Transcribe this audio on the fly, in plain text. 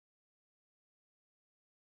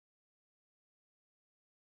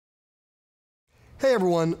Hey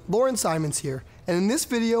everyone, Lauren Simons here, and in this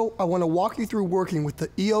video I want to walk you through working with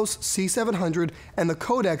the EOS C700 and the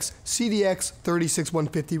Codex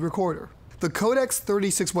CDX-36150 recorder. The Codex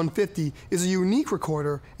 36150 is a unique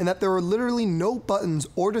recorder in that there are literally no buttons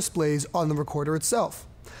or displays on the recorder itself.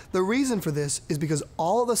 The reason for this is because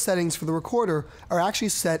all of the settings for the recorder are actually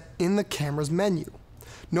set in the camera's menu.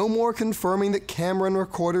 No more confirming that camera and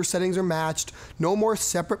recorder settings are matched, no more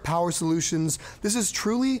separate power solutions. This is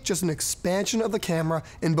truly just an expansion of the camera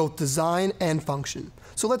in both design and function.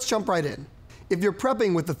 So let's jump right in. If you're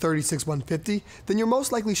prepping with the 36150, then you're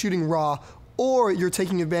most likely shooting RAW, or you're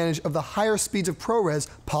taking advantage of the higher speeds of ProRes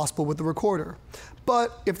possible with the recorder.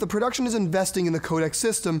 But if the production is investing in the Codex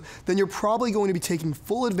system, then you're probably going to be taking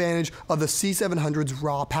full advantage of the C700's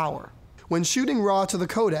RAW power. When shooting RAW to the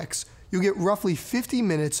Codex, you get roughly 50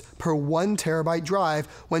 minutes per 1 terabyte drive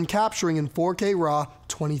when capturing in 4K RAW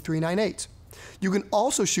 2398. You can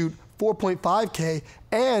also shoot 4.5K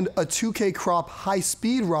and a 2K crop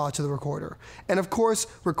high-speed RAW to the recorder. And of course,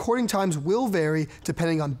 recording times will vary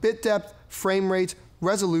depending on bit depth, frame rate,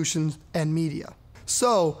 resolution, and media.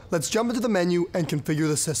 So let's jump into the menu and configure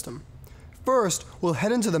the system. First, we'll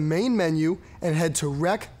head into the main menu and head to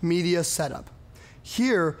Rec Media Setup.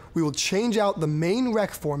 Here, we will change out the main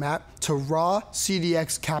rec format to RAW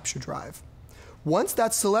CDX capture drive. Once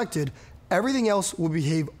that's selected, everything else will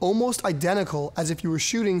behave almost identical as if you were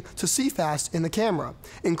shooting to CFast in the camera,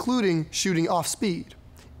 including shooting off-speed.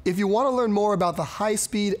 If you want to learn more about the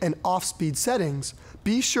high-speed and off-speed settings,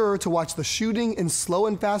 be sure to watch the shooting in slow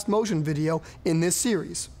and fast motion video in this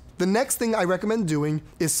series. The next thing I recommend doing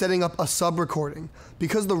is setting up a sub-recording.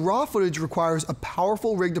 Because the RAW footage requires a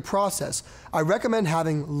powerful rig to process, I recommend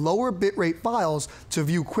having lower bitrate files to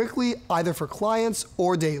view quickly either for clients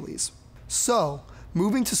or dailies. So,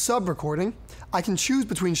 moving to sub-recording, I can choose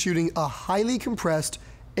between shooting a highly compressed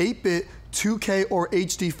 8-bit 2K or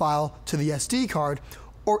HD file to the SD card,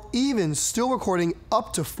 or even still recording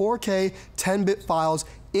up to 4K 10-bit files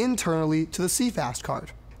internally to the CFast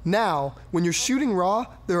card. Now, when you're shooting RAW,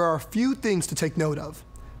 there are a few things to take note of.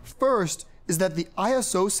 First is that the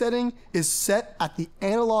ISO setting is set at the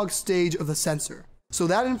analog stage of the sensor. So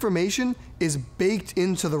that information is baked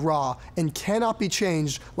into the RAW and cannot be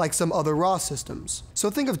changed like some other RAW systems. So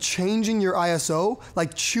think of changing your ISO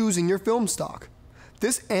like choosing your film stock.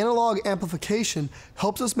 This analog amplification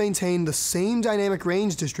helps us maintain the same dynamic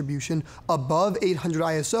range distribution above 800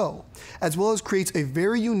 ISO, as well as creates a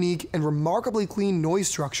very unique and remarkably clean noise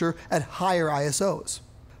structure at higher ISOs.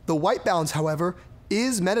 The white balance, however,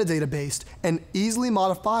 is metadata based and easily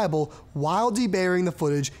modifiable while debayering the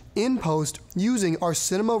footage in post using our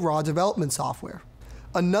Cinema RAW development software.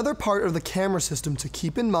 Another part of the camera system to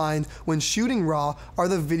keep in mind when shooting RAW are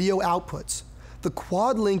the video outputs. The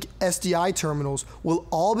quad-link SDI terminals will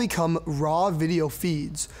all become RAW video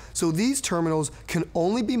feeds, so these terminals can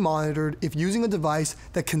only be monitored if using a device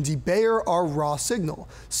that can debayer our RAW signal,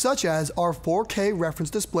 such as our 4K reference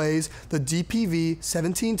displays, the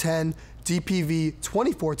DPV-1710,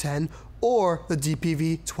 DPV-2410, or the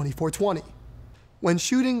DPV-2420. When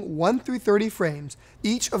shooting 1 through 30 frames,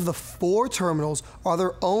 each of the 4 terminals are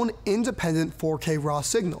their own independent 4K RAW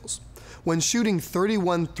signals. When shooting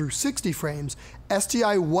 31 through 60 frames,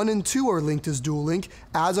 SDI 1 and 2 are linked as dual link,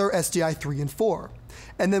 as are SDI 3 and 4.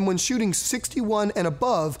 And then when shooting 61 and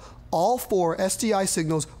above, all 4 SDI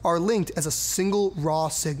signals are linked as a single RAW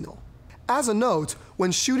signal. As a note,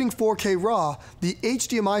 when shooting 4K RAW, the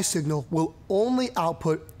HDMI signal will only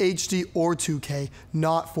output HD or 2K,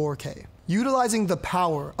 not 4K. Utilizing the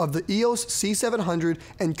power of the EOS C700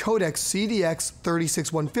 and Codex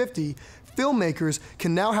CDX-36150, filmmakers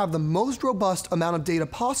can now have the most robust amount of data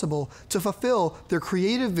possible to fulfill their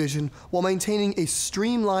creative vision while maintaining a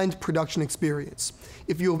streamlined production experience.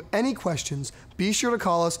 If you have any questions, be sure to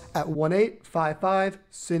call us at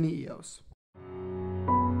 1-855-CINE-EOS.